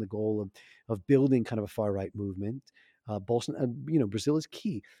focus and the goal of building kind of a far right movement, Brazil is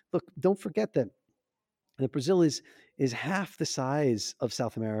key. Look, don't forget that Brazil is half the size of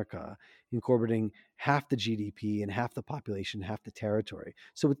South America, incorporating half the GDP and half the population, half the territory.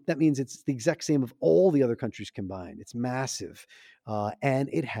 So that means it's the exact same of all the other countries combined. It's massive, and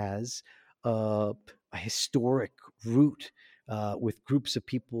it has a historic root with groups of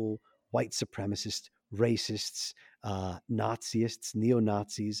people, white supremacists, racists, Nazis, neo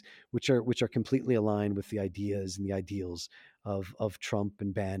Nazis, which are completely aligned with the ideas and the ideals of Trump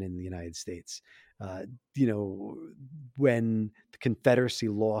and Bannon in the United States. Uh, when the Confederacy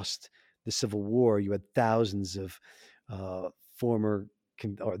lost the Civil War, you had thousands of former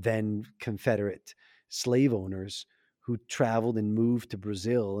or then Confederate slave owners who traveled and moved to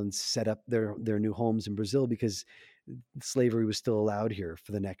Brazil and set up their new homes in Brazil because slavery was still allowed here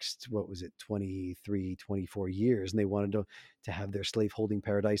for the next, what was it, 23, 24 years. And they wanted to have their slaveholding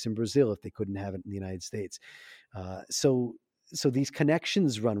paradise in Brazil if they couldn't have it in the United States. So these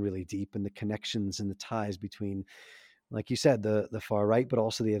connections run really deep, and the connections and the ties between, like you said, the far right, but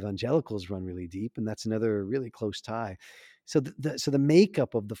also the evangelicals run really deep, and that's another really close tie. So the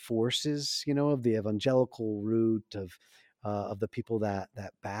makeup of the forces, of the evangelical root of the people that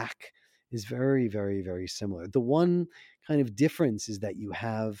back is very, very, very similar. The one kind of difference is that you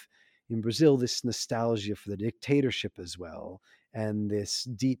have in Brazil this nostalgia for the dictatorship as well, and this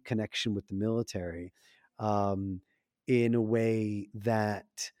deep connection with the military, in a way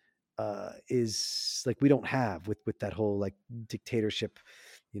that is like we don't have with that whole like dictatorship,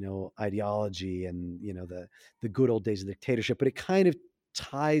 ideology, and the good old days of dictatorship. But it kind of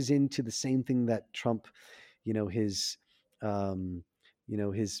ties into the same thing that Trump, his um,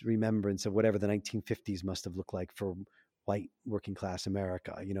 his remembrance of whatever the 1950s must have looked like for white working class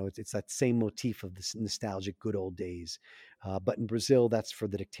America. It's that same motif of this nostalgic good old days. But in Brazil, that's for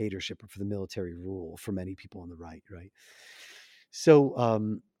the dictatorship or for the military rule for many people on the right, right? So,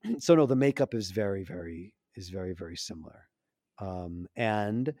 so no, the makeup is very, very similar,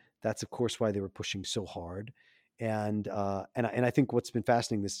 and that's of course why they were pushing so hard. And I think what's been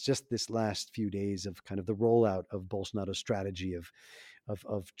fascinating this last few days of kind of the rollout of Bolsonaro's strategy of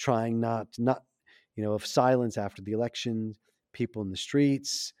trying not of silence after the election, people in the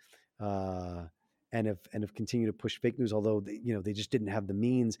streets, uh, and of continue to push fake news, although they just didn't have the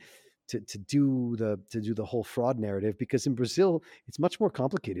means to do the whole fraud narrative, because in Brazil it's much more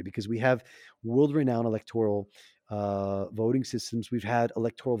complicated because we have world renowned electoral voting systems. We've had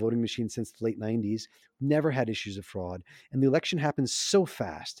electoral voting machines since the late 90s, never had issues of fraud, and the election happens so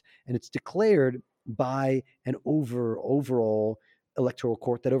fast, and it's declared by an overall electoral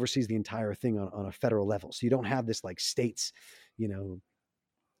court that oversees the entire thing on a federal level. So you don't have this like states, you know,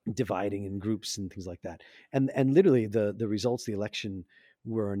 dividing in groups and things like that. And literally the results of the election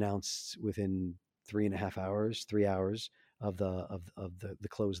were announced within 3.5 hours, 3 hours of the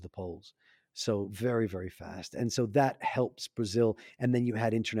close of the polls. So very, very fast. And so that helps Brazil. And then you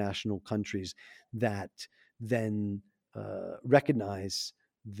had international countries that then recognize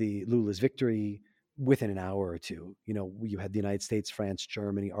the Lula's victory within an hour or two. You had the United States, France,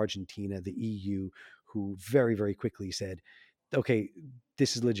 Germany, Argentina, the EU, who very, very quickly said, okay,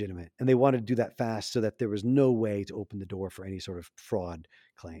 this is legitimate. And they wanted to do that fast so that there was no way to open the door for any sort of fraud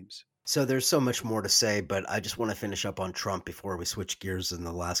claims. So there's so much more to say, but I just want to finish up on Trump before we switch gears in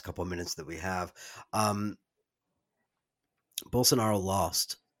the last couple of minutes that we have. Um, Bolsonaro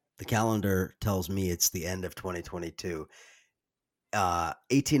lost. The calendar tells me it's the end of 2022.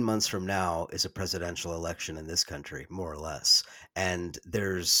 18 months from now is a presidential election in this country, more or less. And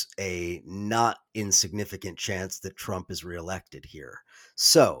there's a not insignificant chance that Trump is reelected here.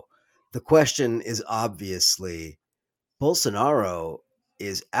 So the question is obviously Bolsonaro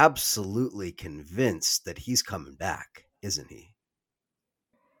is absolutely convinced that he's coming back, isn't he?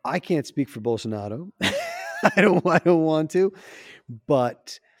 I can't speak for Bolsonaro. I don't want to,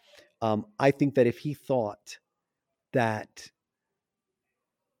 but I think that if he thought that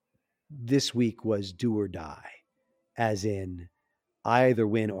this week was do or die, as in I either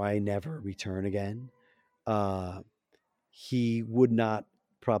win or I never return again, uh, he would not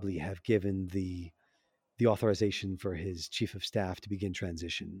probably have given the authorization for his chief of staff to begin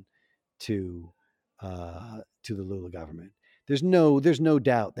transition to to the Lula government. There's no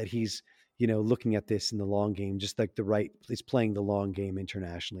doubt that he's looking at this in the long game, just like the right is playing the long game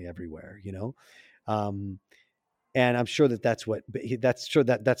internationally everywhere. Um, and I'm sure that's what that's sure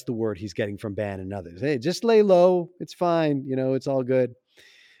that's the word he's getting from Ban and others. Hey, just lay low. It's fine. It's all good.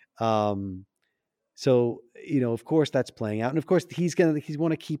 Um, so of course that's playing out, and of course he's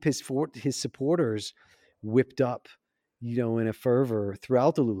want to keep his supporters whipped up, in a fervor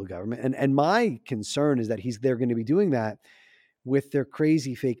throughout the Lula government. And my concern is that they're going to be doing that with their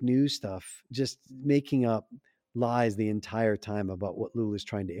crazy fake news stuff, just making up lies the entire time about what Lula is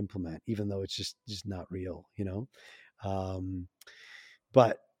trying to implement, even though it's just not real. Um,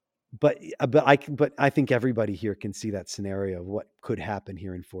 but but I think everybody here can see that scenario of what could happen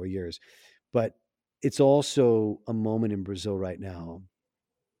here in 4 years. But it's also a moment in Brazil right now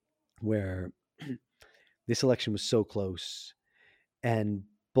where this election was so close, and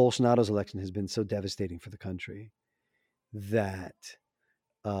Bolsonaro's election has been so devastating for the country that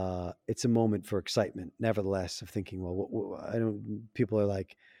it's a moment for excitement. Nevertheless, of thinking, well, I don't. People are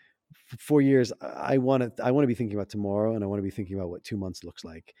like, 4 years. I want to be thinking about tomorrow, and I want to be thinking about what 2 months looks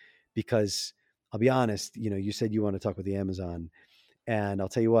like, because I'll be honest. You said you want to talk with the Amazon, and I'll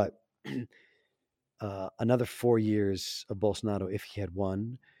tell you what. Another 4 years of Bolsonaro, if he had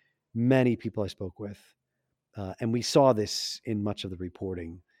won, many people I spoke with, and we saw this in much of the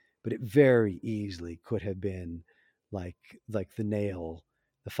reporting, but it very easily could have been like like the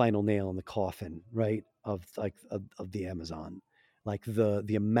final nail in the coffin, right? Of the Amazon, like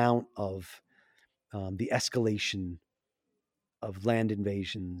the amount of the escalation of land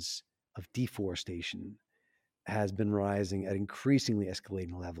invasions, of deforestation, has been rising at increasingly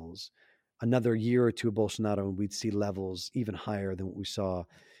escalating levels. Another year or two of Bolsonaro, and we'd see levels even higher than what we saw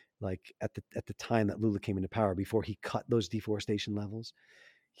like at the time that Lula came into power, before he cut those deforestation levels.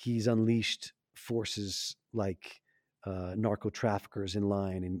 He's unleashed forces like narco traffickers in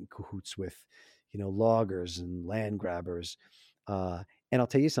line in cahoots with, loggers and land grabbers. And I'll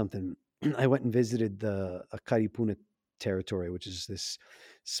tell you something. I went and visited the Caripuna territory, which is this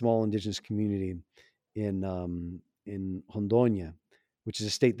small indigenous community in Rondônia, which is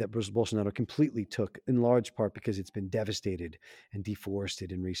a state that Bolsonaro completely took, in large part because it's been devastated and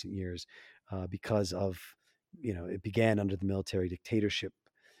deforested in recent years, because of, it began under the military dictatorship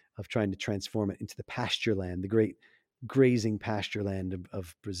of trying to transform it into the pasture land, the great grazing pasture land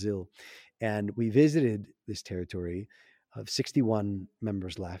of Brazil. And we visited this territory of 61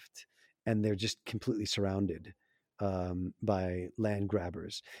 members left, and they're just completely surrounded by land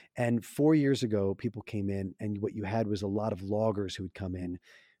grabbers. And 4 years ago, people came in, and what you had was a lot of loggers who would come in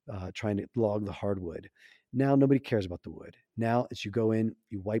trying to log the hardwood. Now nobody cares about the wood. Now it's you go in,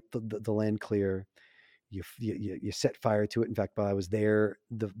 you wipe the land clear, you set fire to it. In fact, while I was there,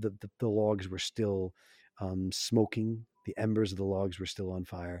 the logs were still smoking. The embers of the logs were still on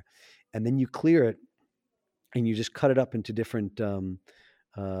fire, and then you clear it, and you just cut it up into different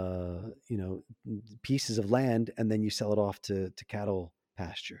you know pieces of land, and then you sell it off to cattle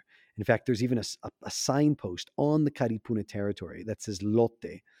pasture. In fact, there's even a signpost on the Caripuna territory that says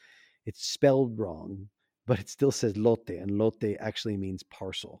lote. It's spelled wrong, but it still says lote, and lote actually means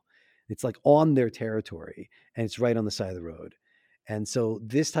parcel. It's like on their territory, and it's right on the side of the road. And so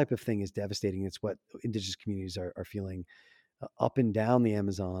this type of thing is devastating. It's what indigenous communities are feeling up and down the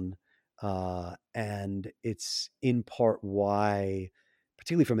Amazon. And it's in part why,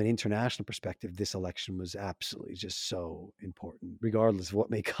 particularly from an international perspective, this election was absolutely just so important, regardless of what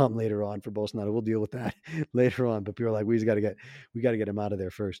may come later on for Bolsonaro. We'll deal with that later on. But people are like, we got to get him out of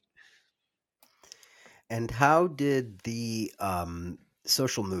there first. And how did the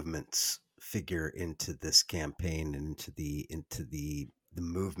social movements figure into this campaign and into the the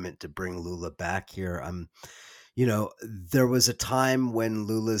movement to bring Lula back here. There was a time when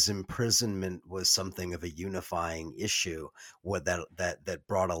Lula's imprisonment was something of a unifying issue, that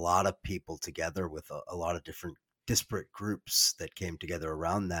brought a lot of people together with a lot of different disparate groups that came together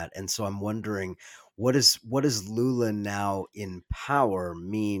around that. And so I'm wondering, what does Lula now in power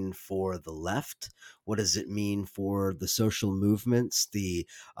mean for the left? What does it mean for the social movements, the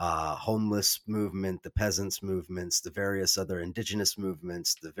homeless movement, the peasants movements, the various other indigenous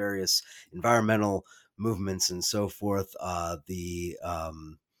movements, the various environmental movements and so forth, the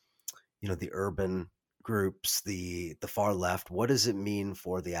urban groups, the far left? What does it mean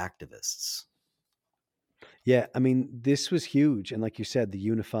for the activists? Yeah, I mean, this was huge, and like you said, the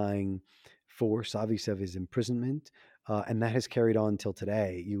unifying force, obviously, of his imprisonment, and that has carried on till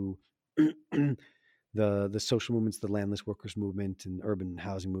today. You, the social movements, the landless workers movement, and urban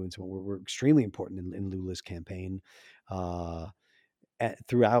housing movements were extremely important in Lula's campaign. Uh,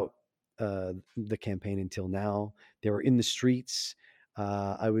 throughout the campaign until now. They were in the streets.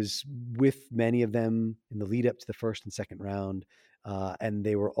 I was with many of them in the lead up to the first and second round. And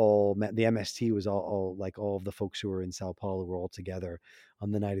they were all, the MST was all like all of the folks who were in Sao Paulo were all together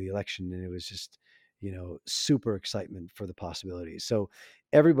on the night of the election. And it was just, super excitement for the possibilities. So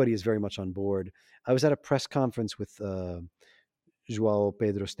everybody is very much on board. I was at a press conference with João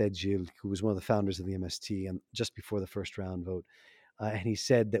Pedro Stedgil, who was one of the founders of the MST, and just before the first round vote. And he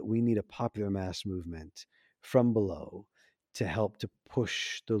said that we need a popular mass movement from below to help to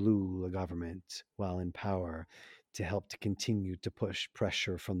push the Lula government while in power, to help to continue to push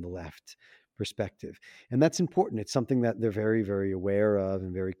pressure from the left perspective. And that's important. It's something that they're very, very aware of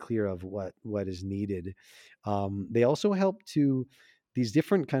and very clear of what is needed. They also help to these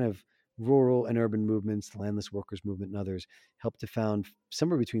different kind of rural and urban movements, the landless workers movement and others, help to found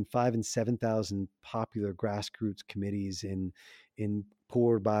somewhere between 5,000 and 7,000 popular grassroots committees in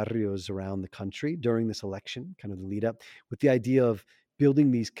poor barrios around the country during this election, kind of the lead up, with the idea of building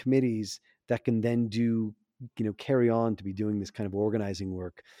these committees that can then do, carry on to be doing this kind of organizing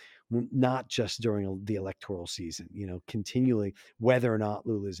work, not just during the electoral season, continually, whether or not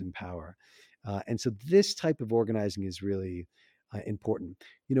Lula is in power. And so this type of organizing is really important.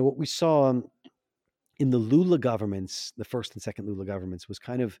 What we saw in the Lula governments, the first and second Lula governments, was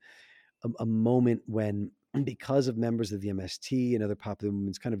kind of a moment when, because of members of the MST and other popular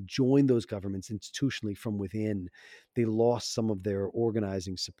movements kind of joined those governments institutionally from within, they lost some of their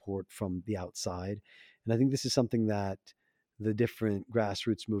organizing support from the outside. And I think this is something that the different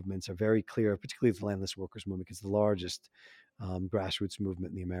grassroots movements are very clear of, particularly the landless workers movement, because it's the largest grassroots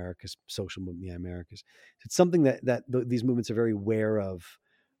movement in the Americas, social movement in the Americas. So it's something these movements are very aware of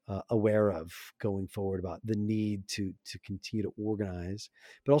going forward, about the need to continue to organize,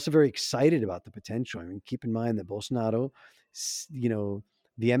 but also very excited about the potential. I mean, keep in mind that Bolsonaro,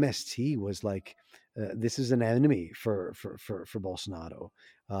 the MST was like, this is an enemy for Bolsonaro,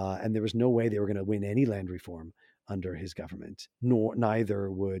 and there was no way they were going to win any land reform under his government.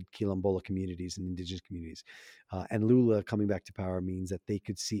 Neither would Quilombola communities and indigenous communities. And Lula coming back to power means that they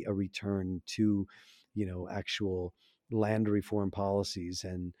could see a return to, actual land reform policies,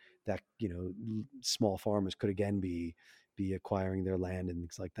 and that small farmers could again be acquiring their land and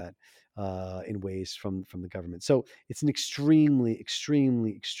things like that, in ways from the government. So it's an extremely,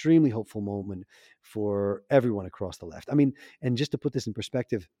 extremely, extremely hopeful moment for everyone across the left. I mean, and just to put this in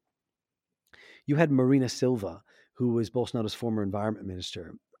perspective, you had Marina Silva, who was Bolsonaro's former environment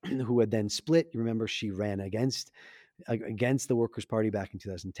minister, who had then split. You remember she ran against the Workers' Party back in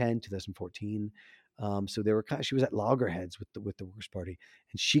 2010, 2014. So they were she was at loggerheads with the Workers' Party,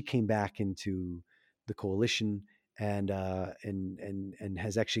 and she came back into the coalition, and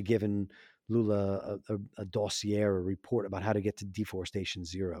has actually given Lula a dossier, a report about how to get to deforestation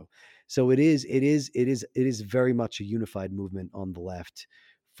zero. So it is very much a unified movement on the left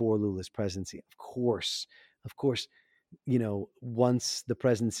for Lula's presidency. Of course, once the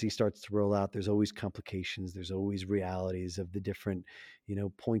presidency starts to roll out, there's always complications. There's always realities of the different,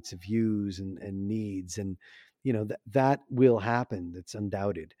 points of views and needs. And, that will happen. That's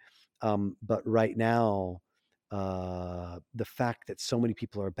undoubted. But right now, the fact that so many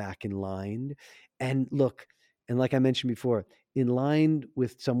people are back in line, and look, and like I mentioned before, in line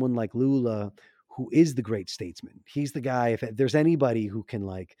with someone like Lula, who is the great statesman. He's the guy, if there's anybody who can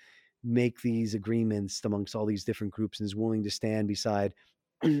like make these agreements amongst all these different groups and is willing to stand beside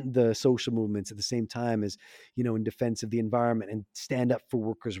the social movements at the same time as, in defense of the environment, and stand up for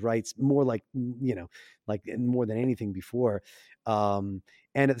workers' rights more like, like more than anything before. And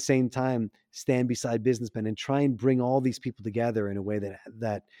at the same time, stand beside businessmen and try and bring all these people together in a way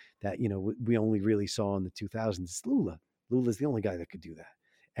that we only really saw in the 2000s. It's Lula. Lula's the only guy that could do that,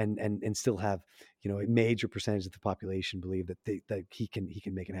 and still have, a major percentage of the population believe that he can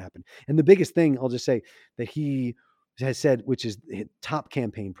make it happen. And the biggest thing I'll just say that he has said, which is his top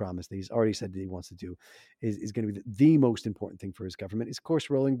campaign promise that he's already said that he wants to do, is going to be the most important thing for his government, is of course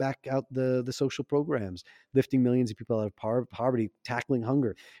rolling back out the social programs, lifting millions of people out of poverty, tackling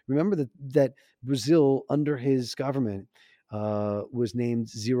hunger. Remember that Brazil under his government was named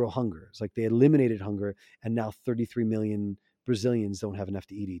zero hunger. It's like they eliminated hunger, and now 33 million Brazilians don't have enough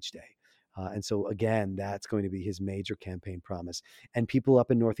to eat each day. And so again, that's going to be his major campaign promise. And people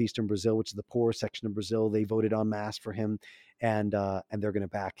up in northeastern Brazil, which is the poor section of Brazil, they voted en masse for him, and they're going to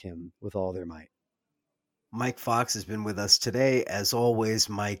back him with all their might. Mike Fox has been with us today. As always,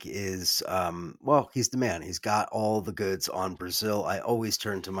 Mike is, he's the man. He's got all the goods on Brazil. I always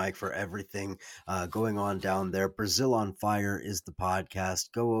turn to Mike for everything going on down there. Brazil on Fire is the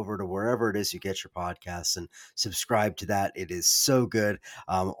podcast. Go over to wherever it is you get your podcasts and subscribe to that. It is so good.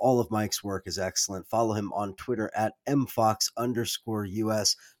 All of Mike's work is excellent. Follow him on Twitter at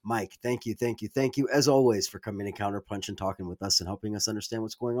mfox_US. Mike, thank you, as always, for coming to Counterpunch and talking with us and helping us understand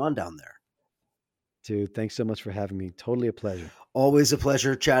what's going on down there. Dude, thanks so much for having me. Totally a pleasure. Always a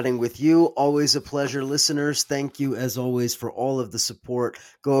pleasure chatting with you. Always a pleasure, listeners. Thank you, as always, for all of the support.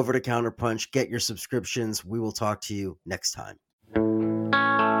 Go over to Counterpunch, get your subscriptions. We will talk to you next time.